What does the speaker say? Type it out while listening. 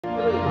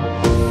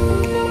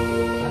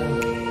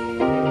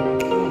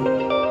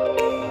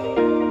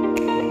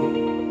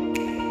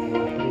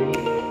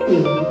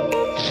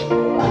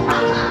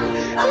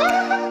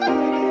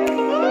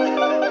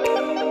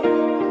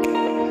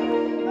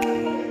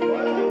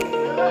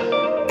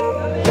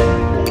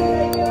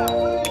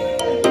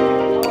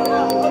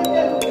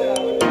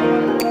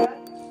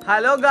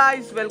Hello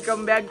guys, welcome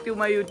back to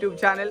my YouTube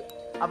channel.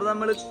 അപ്പോൾ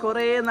നമ്മൾ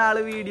കുറേ നാൾ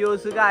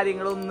വീഡിയോസ്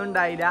കാര്യങ്ങളൊന്നും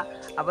ഉണ്ടായില്ല.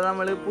 അപ്പോൾ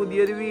നമ്മൾ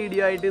പുതിയൊരു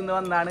വീഡിയോ ആയിട്ട് ഇന്ന്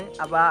വന്നതാണ്.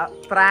 അപ്പോൾ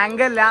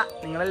പ്രാങ്ക് അല്ല,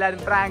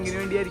 നിങ്ങളെല്ലാവരും പ്രാങ്കിന്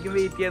വേണ്ടിയായിരിക്കും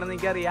വെയിറ്റ് ചെയ്യണമെന്ന്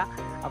എനിക്കറിയാം.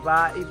 അപ്പോൾ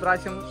ഈ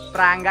പ്രാവശ്യം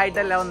പ്രാങ്ക്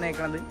ആയിട്ടല്ല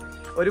വന്നേക്കണത്,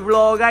 ഒരു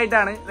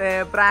വ്ളോഗായിട്ടാണ്.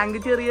 പ്രാങ്ക്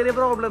ചെറിയ ചെറിയ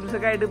പ്രോബ്ലംസ്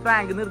ഒക്കെ ആയിട്ട്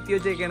പ്രാങ്ക് നിർത്തി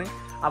വെച്ചേക്കാണ്.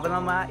 അപ്പോൾ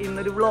നമ്മൾ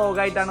ഇന്നൊരു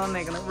വ്ളോഗായിട്ടാണ്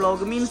വന്നേക്കുന്നത്.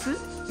 വ്ളോഗ് മീൻസ്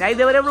ഞാൻ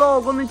ഇതുവരെ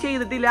വ്ളോഗൊന്നും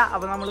ചെയ്തിട്ടില്ല.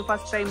 അപ്പോൾ നമ്മൾ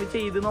ഫസ്റ്റ് ടൈം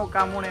ചെയ്ത്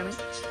നോക്കാൻ പോണേണ്.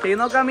 ചെയ്ത്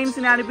നോക്കാൻ മീൻസ്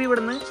ഞാനിപ്പോൾ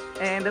ഇവിടുന്ന്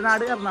എൻ്റെ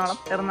നാട്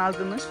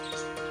എറണാകുളത്ത് നിന്ന്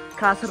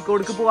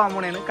കാസർഗോഡ്ക്ക് പോകാൻ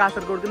പോണേണ്.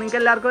 കാസർഗോഡ്ക്ക് നിങ്ങൾക്ക്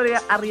എല്ലാവർക്കും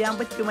അറിയാൻ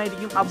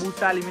പറ്റുമായിരിക്കും,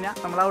 സാലിമിനെ.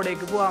 നമ്മൾ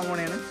അവിടേക്ക് പോകാൻ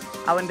പോണേണ്.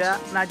 അവൻ്റെ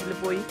നാട്ടിൽ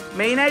പോയി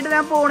മെയിനായിട്ട്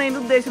ഞാൻ പോണതിൻ്റെ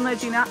ഉദ്ദേശം എന്ന്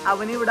വെച്ച് കഴിഞ്ഞാൽ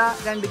അവന് ഇവിടെ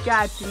 2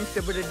 ക്യാറ്റിന്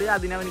ഇഷ്ടപ്പെട്ടിട്ട്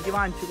അതിനവനിക്ക്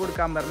വാങ്ങിച്ചു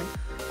കൊടുക്കാൻ പറഞ്ഞു.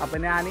 അപ്പം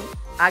ഞാൻ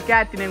ആ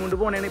ക്യാറ്റിനെ കൊണ്ട്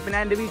പോണേണ്. ഇപ്പം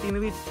ഞാൻ എൻ്റെ വീട്ടിൽ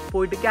നിന്ന്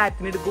പോയിട്ട്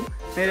ക്യാറ്റിന് എടുക്കും,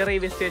 നേരെ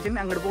റെയിൽവേ സ്റ്റേഷൻ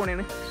അങ്ങോട്ട്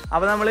പോണേണ്.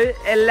 അപ്പോൾ നമ്മൾ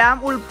എല്ലാം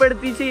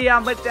ഉൾപ്പെടുത്തി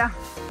ചെയ്യാൻ പറ്റാ.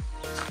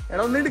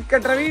 എടാ ഒന്ന്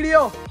എടുക്കട്ടെ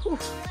വീഡിയോ.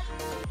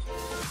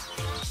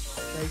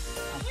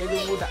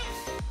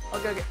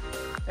 ഓക്കെ ഓക്കെ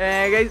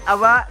ഗൈസ്,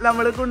 അപ്പോൾ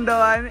നമ്മൾ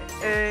കൊണ്ടുപോകാൻ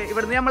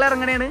ഇവിടുന്ന് നമ്മൾ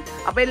ഇറങ്ങണേണ്.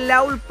 അപ്പോൾ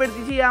എല്ലാം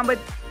ഉൾപ്പെടുത്തി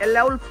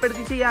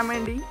ചെയ്യാൻ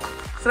വേണ്ടി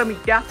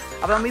ശ്രമിക്കാം.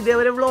 അപ്പോൾ നമ്മൾ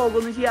ഇതേവരെ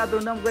വ്ളോഗൊന്നും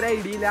ചെയ്യാത്തതുകൊണ്ട് നമുക്കൊരു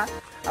ഐഡിയ ഇല്ല.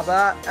 അപ്പോൾ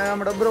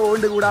നമ്മുടെ ബ്രോ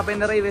ഉണ്ട് കൂടെ. അപ്പോൾ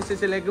എൻ്റെ റെയിൽവേ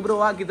സ്റ്റേഷനിലേക്ക് ബ്രോ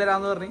ആക്കി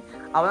തരാമെന്ന് പറഞ്ഞു.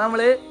 അപ്പോൾ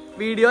നമ്മൾ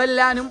വീഡിയോ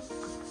എല്ലാവരും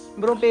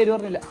ബ്രോ പേര്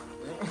പറഞ്ഞില്ല,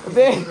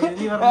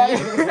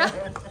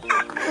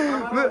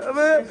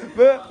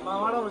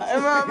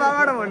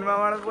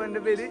 മാമാടെ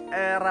മോൻ്റെ പേര്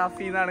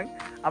റാഫി എന്നാണ്.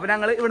 അപ്പോൾ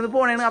ഞങ്ങൾ ഇവിടുന്ന്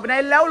പോണേണ്. അപ്പോൾ ഞാൻ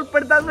എല്ലാം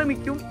ഉൾപ്പെടുത്താൻ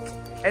ശ്രമിക്കും.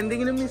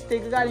 എന്തെങ്കിലും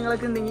മിസ്റ്റേക്ക്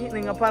കാര്യങ്ങളൊക്കെ ഉണ്ടെങ്കിൽ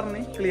നിങ്ങൾ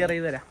പറഞ്ഞ് ക്ലിയർ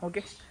ചെയ്ത് തരാം.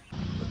 ഓക്കെ.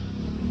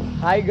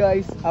 ഹായ്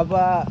ഗായ്സ്,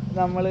 അപ്പോൾ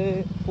നമ്മൾ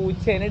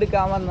പൂച്ചേനെ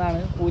എടുക്കാൻ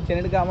വന്നതാണ്. പൂച്ചേനെ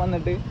എടുക്കാൻ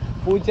വന്നിട്ട്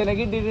പൂച്ചേനെ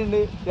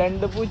കിട്ടിയിട്ടുണ്ട്.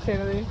 2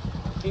 പൂച്ചേനെ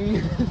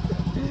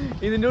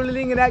ഇതിൻ്റെ ഉള്ളിൽ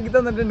ഇങ്ങനെ ആക്കി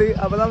തന്നിട്ടുണ്ട്.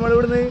 അപ്പോൾ നമ്മൾ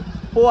ഇവിടുന്ന്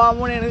പോകാൻ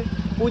പോണേണ്.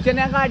 പൂച്ചേനെ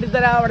ഞാൻ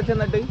കാട്ടിത്തരാം അവിടെ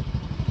ചെന്നിട്ട്.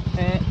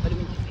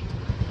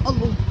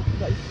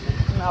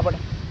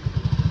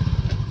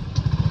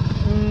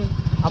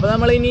 അപ്പോൾ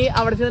നമ്മളിനി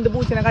അവിടെ ചെന്നിട്ട്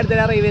പൂച്ചനെ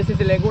കാട്ടിത്തരാം റെയിൽവേ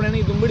സ്റ്റേഷനിലേക്ക് പോകണേണ്.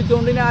 ഇതും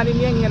പിടിച്ചുകൊണ്ട്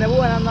ഞാനിനി എങ്ങനെ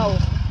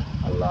പോകാനാന്നാവും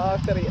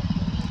അല്ലാക്കറിയാം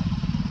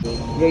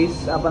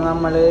ഗൈസ്. അപ്പോൾ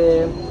നമ്മൾ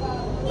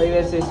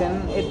റെയിൽവേ സ്റ്റേഷൻ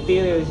എത്തി.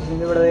 റെയിൽവേ സ്റ്റേഷൻ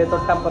ഇവിടെ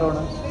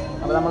തൊട്ടപ്പുറമാണ്.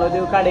 അപ്പോൾ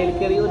നമ്മളൊരു കടയിൽ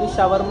കയറി ഒരു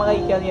ഷവർമ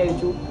കഴിക്കാമെന്ന്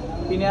വിചാരിച്ചു.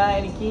 പിന്നെ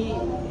എനിക്ക്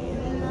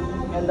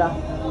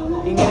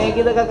ഇങ്ങനെയൊക്കെ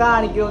ഇതൊക്കെ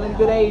കാണിക്കുമെന്ന്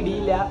എനിക്കൊരു ഐഡിയ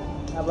ഇല്ല.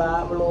 അപ്പോൾ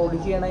വ്ളോഗ്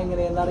ചെയ്യണം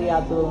എങ്ങനെയെന്ന്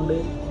അറിയാത്തത് കൊണ്ട്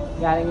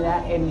ഞാനിങ്ങനെ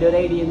എൻ്റെ ഒരു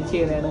ഐഡിയയിൽ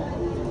ചെയ്യണതാണ്.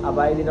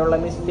 അപ്പോൾ ഇതിനുള്ള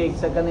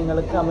മിസ്റ്റേക്സ് ഒക്കെ നിങ്ങൾ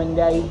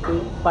കമൻ്റായിട്ട്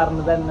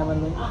പറഞ്ഞു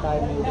തരണമെന്ന്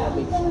താഴ്മയോട്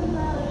അപേക്ഷിക്കുന്നു.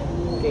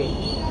 ഓക്കെ.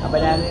 അപ്പോൾ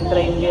ഞാൻ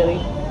ട്രെയിൻ കയറി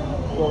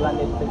പോകാൻ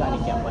എടുത്ത്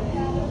കാണിക്കാൻ പറ്റും.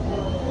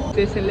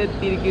 സ്റ്റേഷനിൽ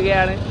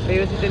എത്തിയിരിക്കുകയാണ്.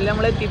 റെയിൽവേ സ്റ്റേഷനിൽ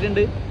നമ്മൾ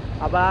എത്തിയിട്ടുണ്ട്.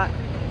 അപ്പോൾ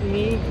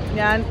ഇനി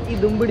ഞാൻ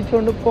ഇതും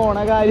പിടിച്ചുകൊണ്ട് പോണ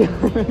കാര്യം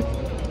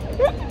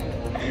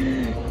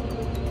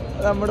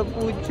നമ്മുടെ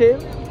പൂച്ചയും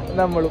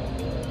നമ്മളും.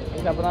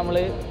 അപ്പോൾ നമ്മൾ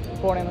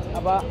പോണേന്ന്.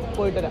 അപ്പോൾ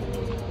പോയിട്ട് വരാം,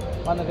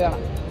 വന്നിട്ട്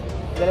കാണാം.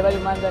 ഇതുവരെ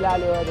വരുമ്പോൾ എന്തായാലും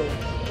ആലുവ.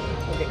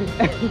 ഓക്കെ.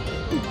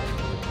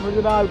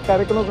 ഇവിടെ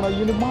ആൾക്കാരൊക്കെ നോക്കണം.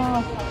 ഇതിന്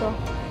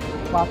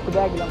മാസ്ക്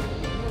ബാഗിലാണ്.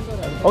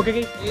 ഓക്കെ.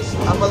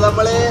 അപ്പോൾ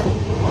നമ്മൾ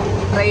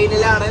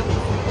ട്രെയിനിലാണ്.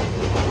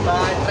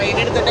 ട്രെയിൻ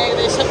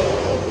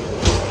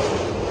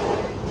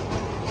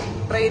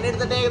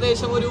എടുത്തിട്ട്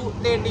ഏകദേശം ഒരു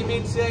 30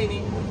 മിനിറ്റ്സ്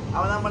കഴിഞ്ഞ്.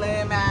 അപ്പോൾ നമ്മൾ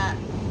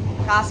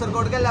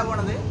കാസർഗോഡ്ക്കല്ല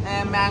പോണത്,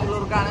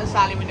 മാംഗ്ലൂർക്കാണ്.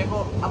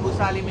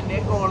 സാലിമിൻ്റെ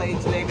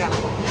കോളേജിലേക്കാണ്.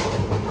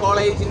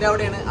 കോളേജിൻ്റെ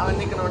അവിടെയാണ് അവൻ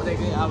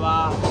നിൽക്കുന്നിടത്തേക്ക്. അപ്പോൾ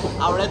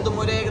അവിടെ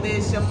എത്തുമ്പോൾ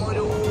ഏകദേശം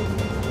ഒരു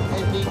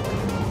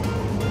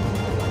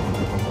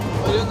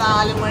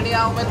 4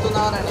 മണിയാകുമ്പോൾ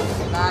എത്തുമെന്ന് പറയുന്നത്.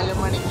 4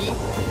 മണിക്ക്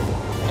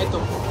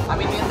എത്തും.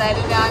 അപ്പം ഇനി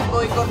എന്തായാലും ഞാൻ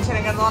പോയി കുറച്ച്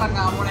നേരം കിടന്ന്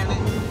ഉറങ്ങാൻ പോണേണ്.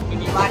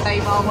 ഇനി ആ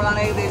ടൈം ആകുമ്പോഴാണ്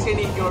ഏകദേശം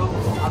എണീക്കുള്ളൂ.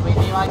 അപ്പോൾ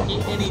ഇനി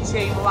എണീച്ച്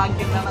കഴിയുമ്പോൾ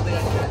ബാക്കി എന്താണ് അത്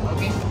കാണിച്ചത്.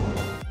 ഓക്കെ.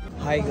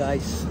 ഹായ്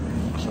ഗായ്സ്,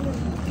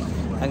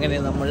 അങ്ങനെ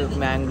നമ്മൾ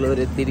മാംഗ്ലൂർ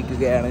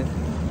എത്തിയിരിക്കുകയാണ്.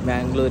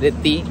 മാംഗ്ലൂർ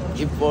എത്തി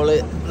ഇപ്പോൾ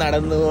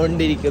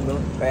നടന്നുകൊണ്ടിരിക്കുന്നു.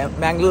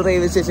 മാംഗ്ലൂർ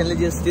റെയിൽവേ സ്റ്റേഷനിൽ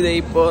ജസ്റ്റ് ഇതേ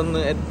ഇപ്പോൾ ഒന്ന്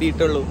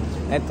എത്തിയിട്ടുള്ളൂ.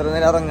 എത്ര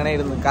നേരം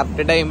ഉറങ്ങണമായിരുന്നു,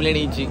 കറക്റ്റ് ടൈമിൽ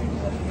എണീച്ച്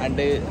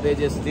അണ്ട് ഇത്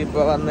ജസ്റ്റ്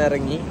ഇപ്പോൾ വന്ന്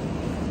ഇറങ്ങി.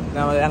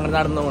 നമ്മൾ അങ്ങനെ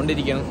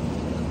നടന്നുകൊണ്ടിരിക്കണം.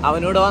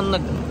 അവനിവിടെ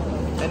വന്നിട്ട്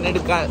എന്നെ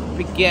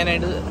പിക്ക്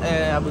ചെയ്യാനായിട്ട്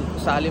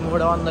സാലിം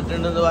ഇവിടെ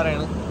വന്നിട്ടുണ്ടെന്ന്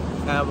പറയണ്.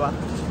 അപ്പോൾ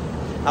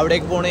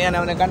അവിടേക്ക് പോണ ഞാൻ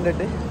അവനെ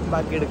കണ്ടിട്ട്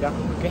ബാക്കി എടുക്കാം.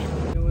 ഓക്കെ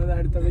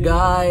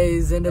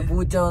ഗായ്സ്, എന്റെ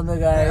പൂച്ച വന്നു.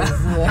 ഗായ്സ്,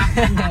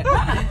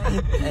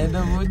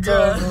 എന്റെ പൂച്ച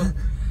വന്നു.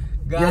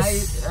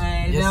 ഗായ്സ്,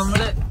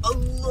 നമ്മള്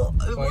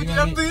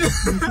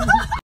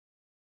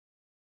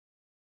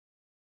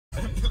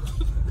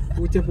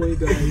പൂച്ച പോയി.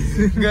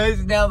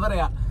 ഗായ്സ്, ഞാൻ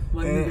പറയാ,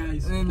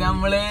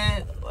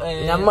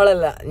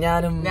 നമ്മളല്ല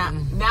ഞാനും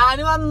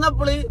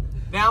വന്നപ്പോള്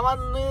ഞാൻ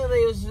വന്ന്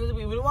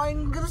ഇവര്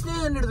ഭയങ്കര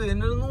സ്നേഹം എന്റെ അടുത്ത്.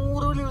 എന്നെ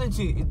 100 വിളി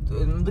വിളിച്ച്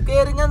എന്ത്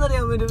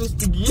കയറിങ്ങാന്നറിയാം ഒരു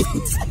മിസ്റ്റേക്ക്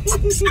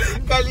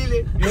കലിയില്.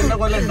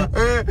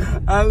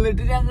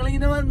 എന്നിട്ട്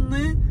ഞങ്ങളിങ്ങനെ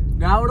വന്ന്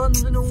ഞാൻ അവിടെ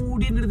വന്നിട്ട്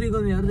ഓടി എന്റെ അടുത്തേക്ക്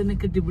വന്നു. ഞാൻ തന്നെ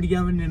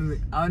കെട്ടിപ്പിടിക്കാൻ വേണ്ടിയാണ്.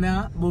 അവനാ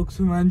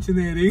ബോക്സ് വാങ്ങിച്ചു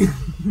നേരെ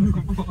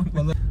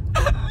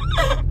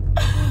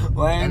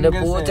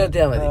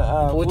പൂച്ചെത്തിയാ മതി.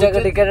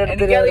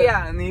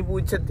 നീ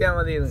പൂച്ചെത്തിയാ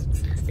മതി.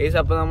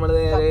 അപ്പൊ നമ്മള്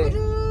നേരെ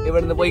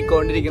ഇവിടുന്ന്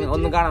പോയിക്കൊണ്ടിരിക്കുന്നു.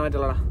 ഒന്നും കാണാൻ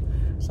പറ്റുള്ളടാ.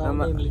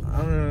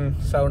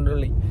 സൗണ്ട്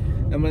ഉള്ളി.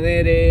 നമ്മൾ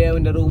നേരെ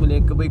അവന്റെ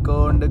റൂമിലേക്ക്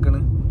പോയിക്കൊണ്ടിരിക്കണ്.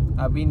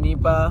 അപ്പൊ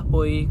ഇനിയിപ്പ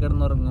പോയി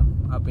കിടന്നുറങ്ങും.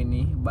 അപ്പൊ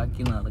ഇനി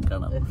ബാക്കി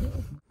നടക്കണം.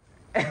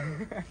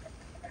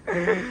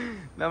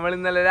 നമ്മൾ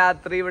ഇന്നലെ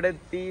രാത്രി ഇവിടെ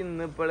എത്തി.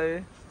 ഇന്നിപ്പോള്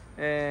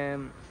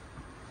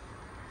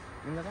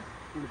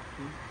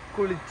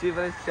കുളിച്ച്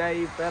ഫ്രഷായി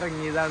ഇപ്പൊ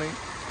ഇറങ്ങിയതാണ്.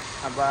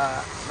 അപ്പൊ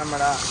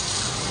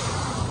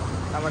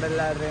നമ്മുടെ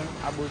എല്ലാവരുടെയും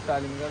അബു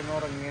സാലിം കിടന്ന്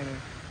ഉറങ്ങിയാണ്.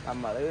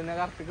 നമ്മൾ പിന്നെ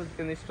കറക്റ്റ്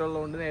കൃത്യം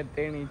ഇഷ്ടമുള്ളതുകൊണ്ട്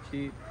നേരത്തെ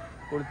എണീച്ച്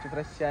കുളിച്ച്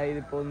ഫ്രഷായി.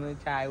 ഇതിപ്പോ ഒന്ന്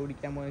ചായ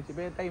കുടിക്കാൻ പോയി.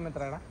 ഇപ്പൊ ടൈം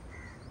എത്രയാടാ?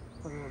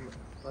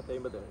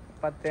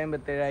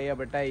 10:57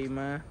 അപ്പൊ ടൈം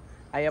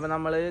ആയി. അപ്പൊ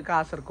നമ്മള്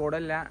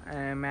കാസർഗോഡല്ല,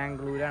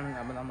 മാംഗ്ലൂരാണ്.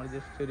 അപ്പൊ നമ്മൾ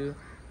ജസ്റ്റ് ഒരു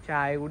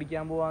ചായ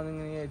കുടിക്കാൻ പോവാന്ന്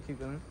ഇങ്ങനെ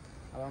വിചാരിച്ചിരിക്കുന്നു.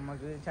 അപ്പൊ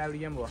നമുക്ക് ചായ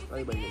കുടിക്കാൻ പോവാം.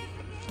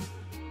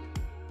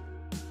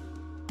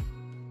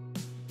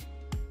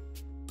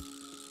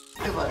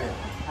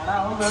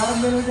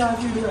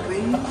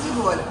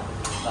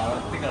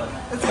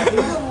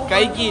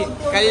 കൈക്ക്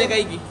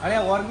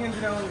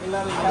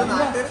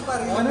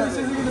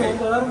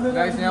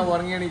ഞാൻ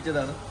ഉറങ്ങി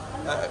എണീച്ചതാണ്.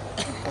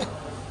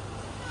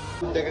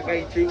 ഫുഡൊക്കെ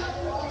കഴിച്ച്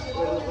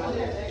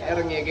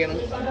ഇറങ്ങിയൊക്കെയാണ്.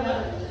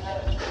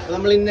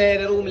 നമ്മൾ ഇന്ന്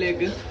നേരെ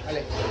റൂമിലേക്ക്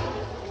അല്ലെ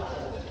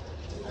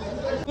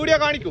കൂടിയാ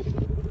കാണിക്കൂ.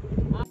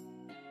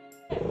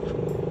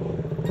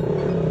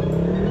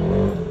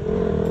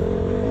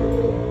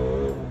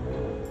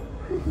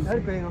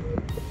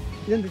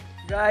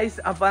 ഗായ്സ്,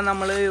 അപ്പൊ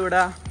നമ്മള്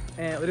ഇവിടെ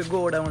ഒരു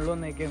ഗോഡൗണിൽ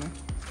വന്നേക്കാണ്.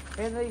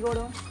 ഏതാ ഈ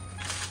ഗോഡൗൺ?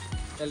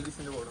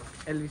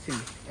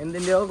 എൽവിസിന്റെ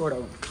എന്തിന്റെയോ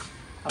ഗോഡൗൺ.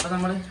 അപ്പൊ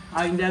നമ്മള്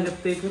അതിന്റെ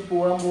അകത്തേക്ക്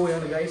പോകാൻ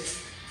പോവുകയാണ് ഗായ്സ്.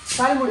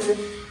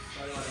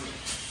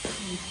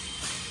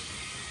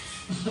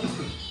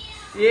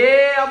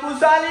 അബു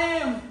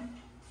സാലിം,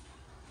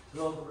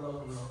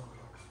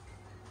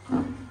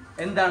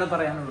 എന്താണ്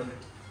പറയാനുള്ളത്?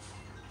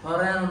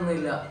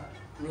 പറയാനൊന്നുമില്ല.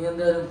 നീ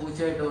എന്തായാലും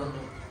പൂച്ചയായിട്ട്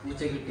വന്നു.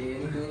 പൂച്ച കിട്ടി.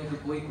 എനിക്ക്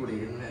പോയിക്കൂടെ?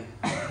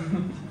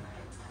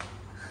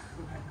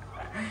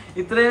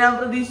 ഇത്രയും ഞാൻ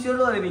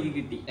പ്രതീക്ഷിച്ചുള്ളൂ, അതെനിക്ക്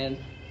കിട്ടി.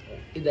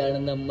 ഇതാണ്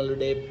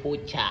നമ്മളുടെ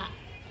പൂച്ച.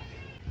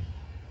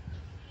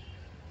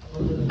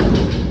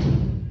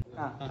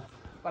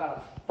 പറ.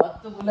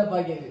 10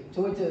 പുല്ലപ്പാക്കിയത്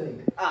ചോദിച്ചത്.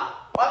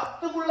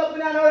 10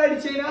 പുള്ളപ്പിന് എന്നോട്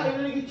അടിച്ചതിനാ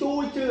എനിക്ക്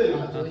ചോദിച്ചു തരും.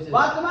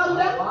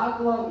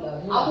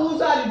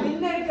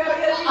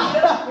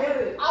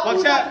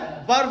 പക്ഷെ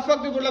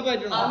പെർഫെക്റ്റ്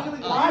പുള്ളപ്പായിട്ടുണ്ട്.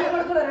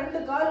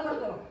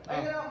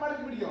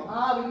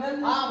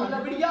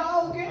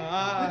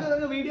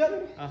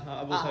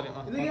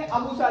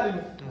 അബൂസാലിം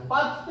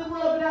 10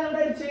 പുള്ളപ്പിന് എന്നോട്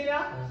അടിച്ചതിനാ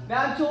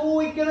ഞാൻ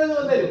ചോദിക്കണത്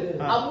തരും.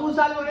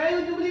 അബൂസാലിം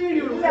യൂട്യൂബിൽ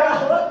വീഡിയോ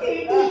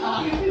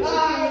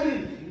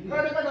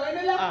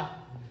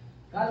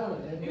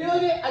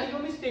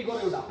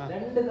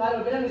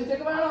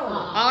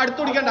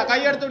അടുത്തുടിക്കണ്ട,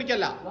 കൈ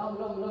അടുത്തുടിക്കല്ല.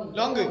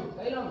 ലോങ്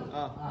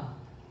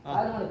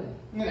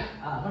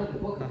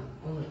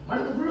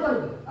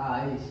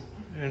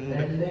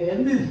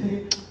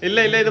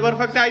ഇല്ല ഇല്ല, ഇത്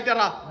പെർഫെക്റ്റ്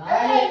ആയിട്ടാ.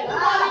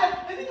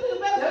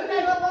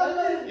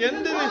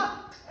 എന്തിന്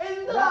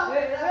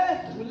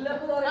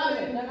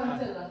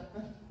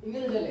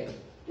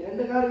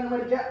രണ്ട് കാര്യങ്ങൾ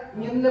പഠിക്കാം.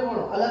 നീ എന്ത്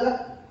പോണോ? അല്ലാതെ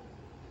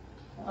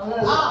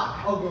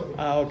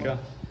ഓക്കെ.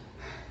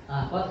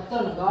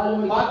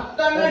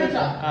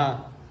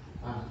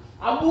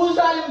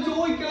 അബൂസാലിം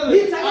ചോദിക്കുന്നത്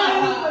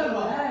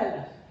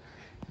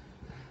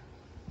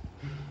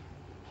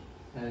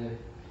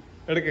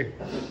എടുക്ക്.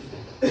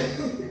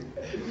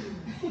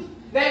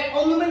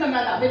 ഒന്നും വേണ്ട,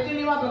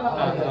 വെറ്റി മാത്രം.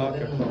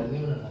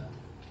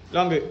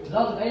 ലോങ്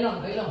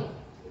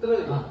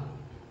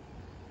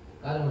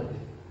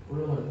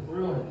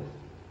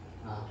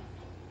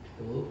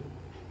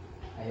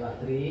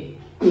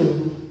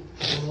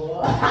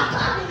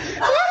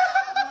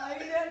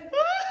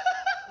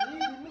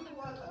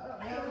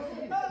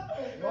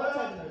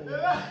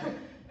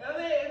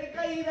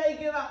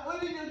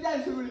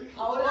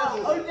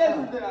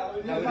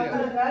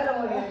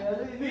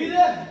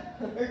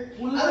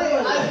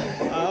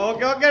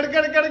ഓക്കെ ഓക്കെ, എടുക്ക്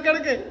എടുക്ക് എടുക്ക്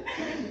എടുക്ക്.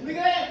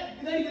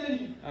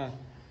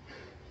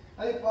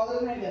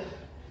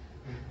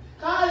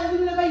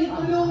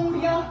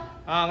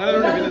 അങ്ങനെ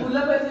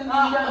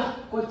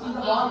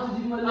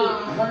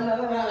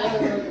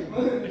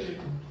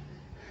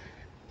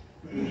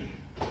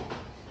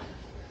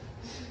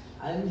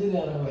അഞ്ച്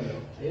കാരണമല്ലോ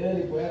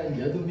ഏറി പോയ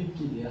 5 അതും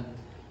വിൽക്കില്ല.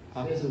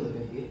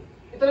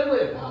 ഇത്രയും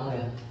പോയി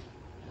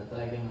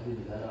എത്രയൊക്കെ മതി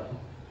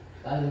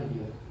കാര്യം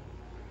വിൽക്കുക.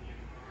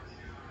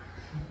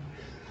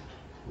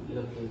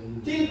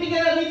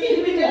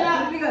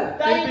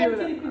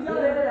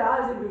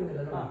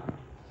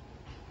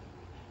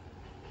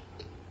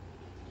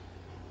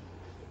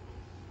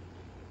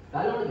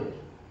 കാലോടുക്ക്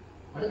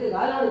മടക്ക്,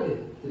 കാലോടുക്ക്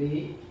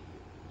 3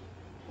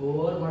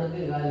 4 മടക്ക്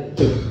കാല്.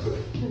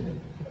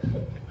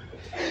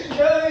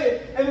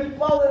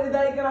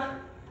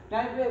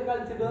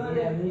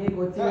 നീ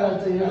കൊച്ചി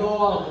കളിച്ച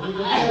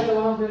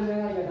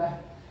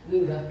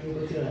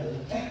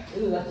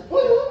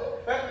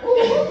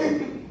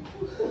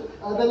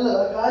അതല്ല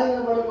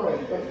കാര്യങ്ങൾ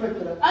പടക്കണം.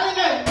 പെർഫെക്റ്റ്.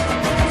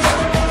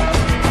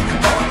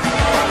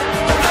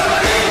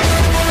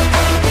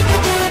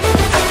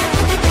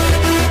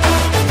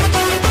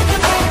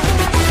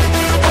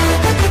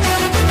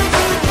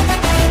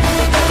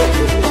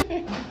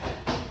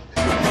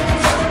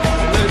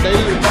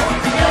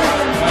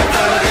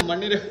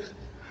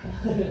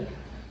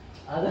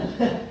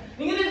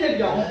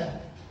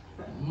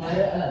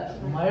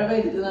 മഴ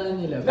പെയ്തിട്ട്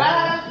നനഞ്ഞില്ല.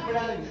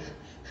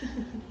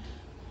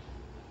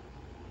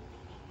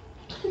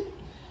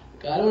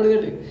 കാല്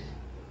കൊടുക്കട്ടെ.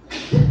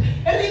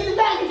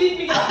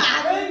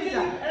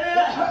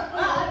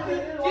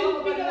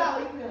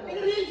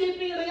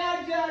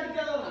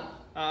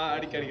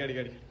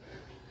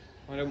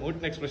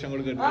 എക്സ്പ്രഷൻ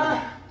കൊടുക്കട്ടെ.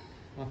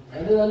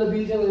 അതിന്റെ നല്ല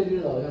ബീജൊക്കെ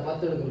വരുന്നുണ്ടോ? ഞാൻ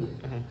 10 എടുക്കുന്നു.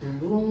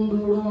 3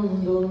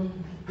 4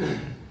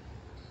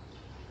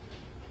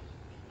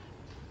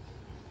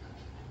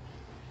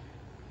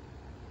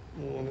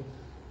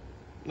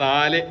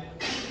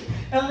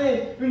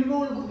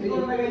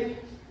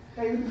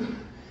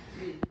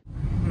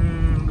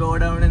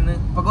 ഗോഡൌണിൽ നിന്ന്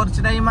ഇപ്പൊ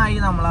കുറച്ച് ടൈമായി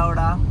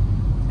നമ്മളവിടെ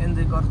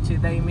കുറച്ച്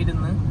ടൈം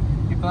ഇരുന്ന്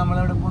ഇപ്പൊ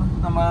നമ്മളെവിടെ പോണു?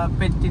 നമ്മളെ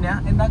പെറ്റിനെ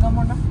എന്താക്കാൻ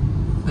പോണ്ട?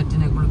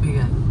 പെറ്റിനെ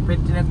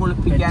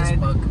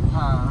കുളിപ്പിക്കാനായിട്ട്.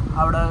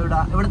 അവിടെ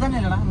ഇവിടെ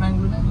തന്നെയല്ലടാ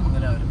ബാംഗ്ലൂർ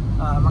മംഗലാപുരം.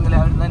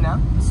 മംഗലാപുരം തന്നെ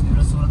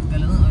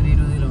സുഹൃത്തുക്കളിൽ നിന്ന് ഒരു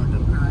 20 കിലോമീറ്റർ.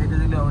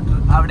 20 കിലോമീറ്റർ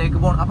അവിടേക്ക്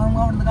പോകണം. അപ്പൊ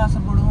നമുക്ക് അവിടുന്ന്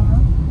കാസർഗോഡ്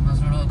പോകുമ്പോൾ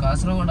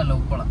കാസർഗോഡല്ല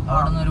ഉപ്പള.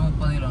 അവിടെ നിന്ന് ഒരു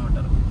 30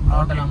 കിലോമീറ്റർ,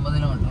 ടോട്ടൽ 50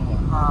 കിലോമീറ്റർ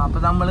പോകണം. അപ്പൊ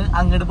നമ്മള്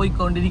അങ്ങോട്ട്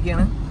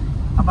പോയിക്കൊണ്ടിരിക്കുകയാണ്.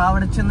 അപ്പൊ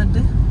അവിടെ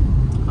ചെന്നിട്ട്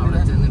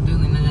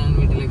നിന്നെ ഞാൻ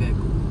വീട്ടിലേക്ക്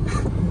അയക്കും.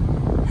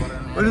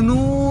 ഒരു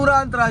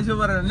 100-ാം പ്രാവശ്യം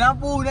പറയണം ഞാൻ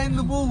പോവും, ഞാൻ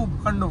ഇന്ന് പോവും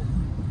കണ്ടു.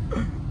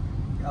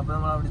 അപ്പൊ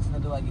നമ്മൾ അവിടെ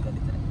ചെന്നിട്ട് ബാക്കി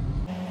കളിത്തരാം.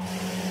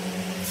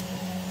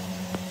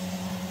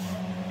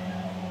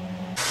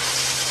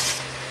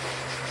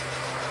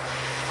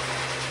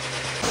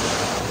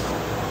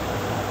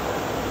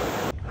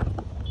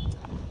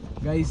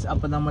 ഗൈസ്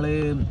അപ്പൊ നമ്മള്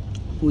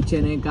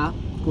പൂച്ചേനെയൊക്കെ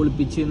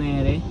കുളിപ്പിച്ച്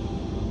നേരെ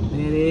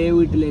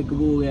വീട്ടിലേക്ക്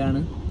പോവുകയാണ്.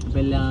 അപ്പൊ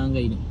എല്ലാം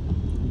കഴിഞ്ഞു.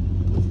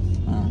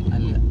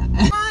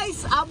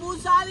 അബു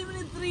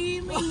സാലിമിന് 3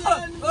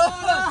 മില്യൺ.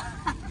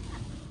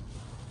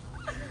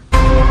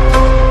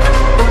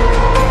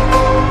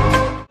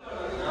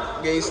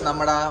 ഗൈസ്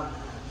നമ്മുടെ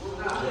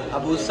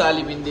അബു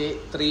സാലിമിന്റെ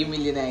 3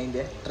 മില്യൺ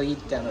അതിന്റെ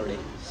ട്രീറ്റ് ആണ് ഇവിടെ.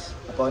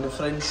 അപ്പൊ അവന്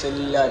ഫ്രണ്ട്സ്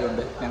എല്ലാവരും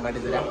ഉണ്ട്. ഞാൻ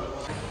കാട്ടിത്തരാം.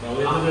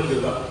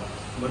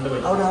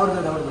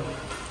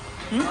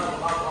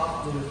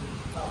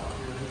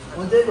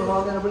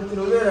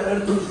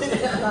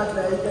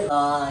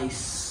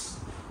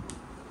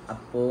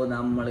 അപ്പോ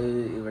നമ്മള്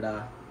ഇവിടെ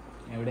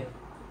എവിടെ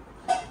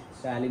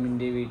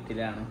സാലിമിന്റെ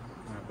വീട്ടിലാണ്.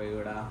 അപ്പൊ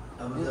ഇവിടെ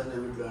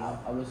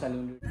അബു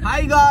സാലിമിന്റെ.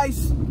 ഹായ്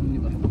ഗായ്സ്,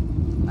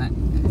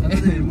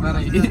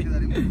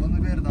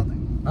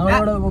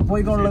 നമ്മളവിടെ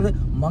പോയിക്കൊണ്ടുള്ളത്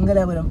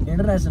മംഗലാപുരം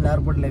ഇന്റർനാഷണൽ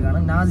എയർപോർട്ടിലേക്കാണ്.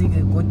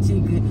 നാസിക്ക്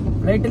കൊച്ചിക്ക്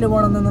ഫ്ലൈറ്റിൽ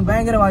പോകണമെന്ന്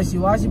ഭയങ്കര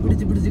വാശി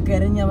പിടിച്ച്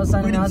കരഞ്ഞ്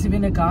അവസാനം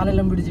നാസിഫിന്റെ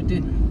കാലെല്ലാം പിടിച്ചിട്ട്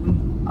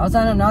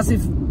അവസാനം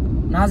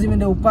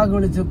നാസിമിന്റെ ഉപ്പാക്ക്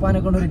വിളിച്ച് ഉപ്പാനെ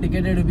കൊണ്ട് ഒരു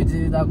ടിക്കറ്റ് എടുപ്പിച്ച്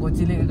ഇതാ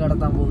കൊച്ചിയിലേക്ക്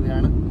കടത്താൻ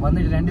പോവുകയാണ്.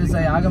 വന്നിട്ട് 2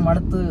 ദിവസമായി ആകെ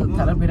മടുത്ത്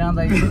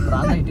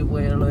ഭ്രാന്തായിട്ട്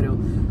പോയുള്ള ഒരു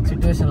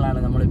സിറ്റുവേഷനിലാണ്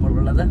നമ്മളിപ്പോൾ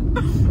ഉള്ളത്.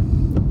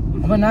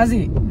 അപ്പൊ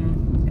നാസി,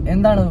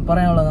 എന്താണ്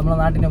പറയാനുള്ളത് നമ്മളെ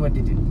നാട്ടിനെ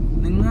പറ്റിട്ട്?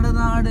 നിങ്ങളുടെ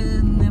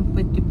നാടിനെ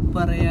പറ്റി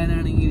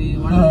പറയാനാണെങ്കിൽ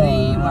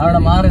അവിടെ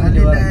മാറി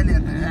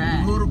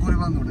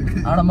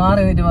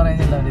നിന്നിട്ട്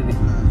പറയുന്നില്ല അവര്.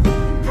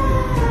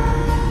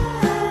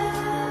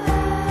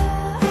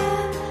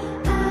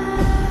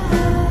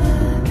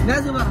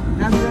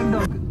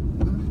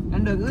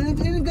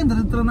 എനിക്കെന്താ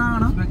ഇത്ര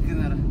നാണോ?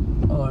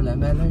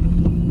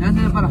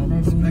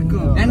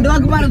 2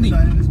 വാക്ക് പറ.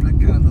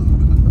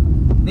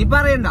 നീ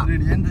പറയണ്ട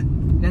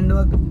 2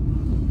 വാക്ക്.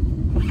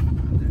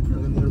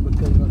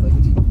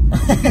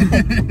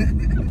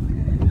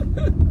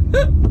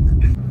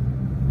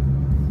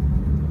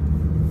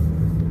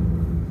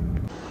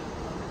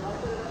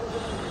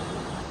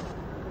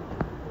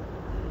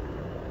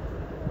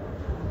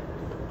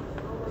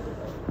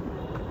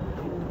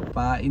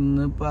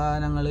 ഇന്നിപ്പോൾ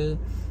ഞങ്ങള്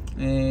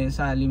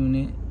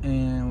സാലിമിന്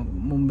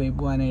മുംബൈ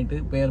പോകാനായിട്ട്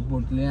ഇപ്പോൾ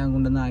എയർപോർട്ടിൽ ഞാൻ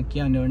കൊണ്ടുവന്നാക്കി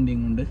അവൻ്റെ വണ്ടിയും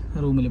കൊണ്ട്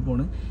റൂമിൽ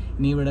പോണ്.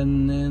 ഇനി ഇവിടെ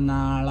നിന്ന്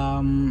നാളെ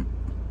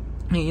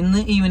ഇന്ന്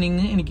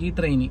ഈവനിങ് എനിക്ക്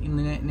ട്രെയിൻ,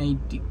 ഇന്ന്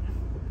നൈറ്റ്.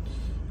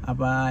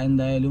 അപ്പോൾ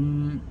എന്തായാലും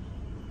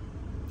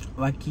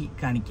ബാക്കി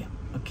കാണിക്കാം.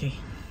 ഓക്കെ.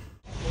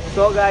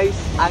 സോ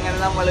ഗൈസ്, അങ്ങനെ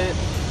നമ്മൾ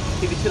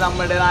തിരിച്ച്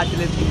നമ്മുടെ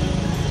നാട്ടിലെത്തി.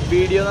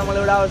 വീഡിയോ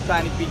നമ്മളിവിടെ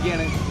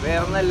അവസാനിപ്പിക്കുകയാണ്.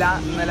 വേറൊന്നല്ല,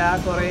 ഇന്നലെ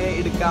കുറേ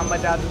എടുക്കാൻ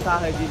പറ്റാത്ത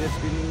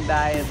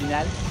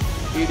സാഹചര്യത്തിലുണ്ടായതിനാൽ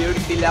വീഡിയോ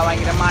എടുത്തില്ല.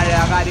 ഭയങ്കര മഴ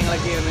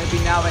കാര്യങ്ങളൊക്കെ ആയിരുന്നു.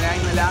 പിന്നെ അവനെ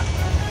ഇന്നലെ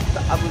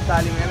അബു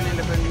സാലിമിനെ പിന്നെ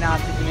എൻ്റെ ഫ്രണ്ട്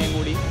നാസിഫിനെയും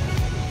കൂടി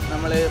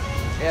നമ്മൾ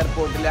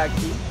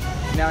എയർപോർട്ടിലാക്കി.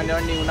 പിന്നെ അവൻ്റെ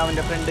വണ്ടിയും കൊണ്ട്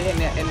അവൻ്റെ ഫ്രണ്ട്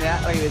എന്നെ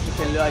റെയിൽവേ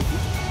സ്റ്റേഷനിലും ആക്കി.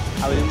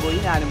 അവരും പോയി,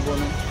 ഞാനും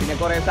പോന്നു. പിന്നെ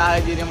കുറേ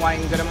സാഹചര്യം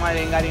ഭയങ്കര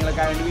മഴയും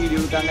കാര്യങ്ങളൊക്കെ ആയതുകൊണ്ട് വീഡിയോ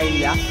എടുക്കാൻ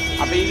കഴിയില്ല.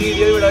 അപ്പോൾ ഈ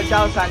വീഡിയോ ഇവിടെ വെച്ച്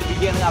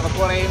അവസാനിപ്പിക്കുകയാണ്. അപ്പോൾ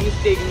കുറേ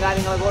മിസ്റ്റേക്കും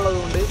കാര്യങ്ങളൊക്കെ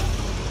ഉള്ളതുകൊണ്ട്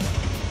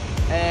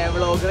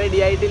വ്ളോഗ് റെഡി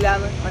ആയിട്ടില്ല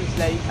എന്ന്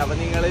മനസ്സിലായി. അപ്പോൾ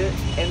നിങ്ങൾ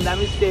എന്താ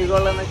മിസ്റ്റേക്ക്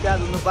ഉള്ളതെന്ന് വെച്ചാൽ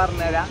അതൊന്ന്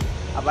പറഞ്ഞുതരാം.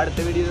 അപ്പോൾ അടുത്ത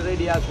വീഡിയോ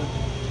റെഡിയാക്കും.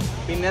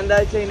 പിന്നെന്താ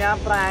വെച്ച് കഴിഞ്ഞാൽ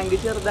പ്രാങ്ക്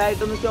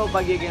ചെറുതായിട്ടൊന്ന്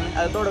സ്റ്റോപ്പാക്കിയൊക്കെയാണ്,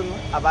 അത് തുടങ്ങും.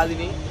 അപ്പോൾ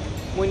അതിന്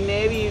മുന്നേ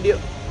വീഡിയോ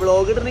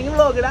വ്ളോഗ് ഇടണമെങ്കിൽ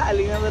വ്ളോഗ് ഇടാം,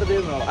 അല്ലെങ്കിൽ വെറുതെ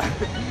ഇരുന്നോളാം.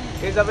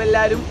 അപ്പോൾ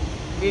എല്ലാവരും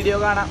വീഡിയോ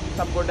കാണാം,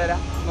 സപ്പോർട്ട്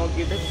തരാം,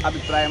 നോക്കിയിട്ട്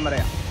അഭിപ്രായം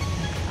പറയാം.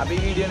 അപ്പോൾ ഈ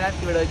വീഡിയോ ഞാൻ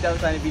ഇവിടെ വെച്ച്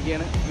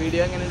അവസാനിപ്പിക്കുകയാണ്.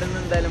 വീഡിയോ എങ്ങനെയുണ്ടെന്ന്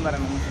എന്തായാലും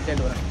പറയണം,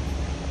 തീർച്ചയായിട്ടും പറയണം.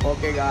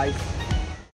 Okay guys.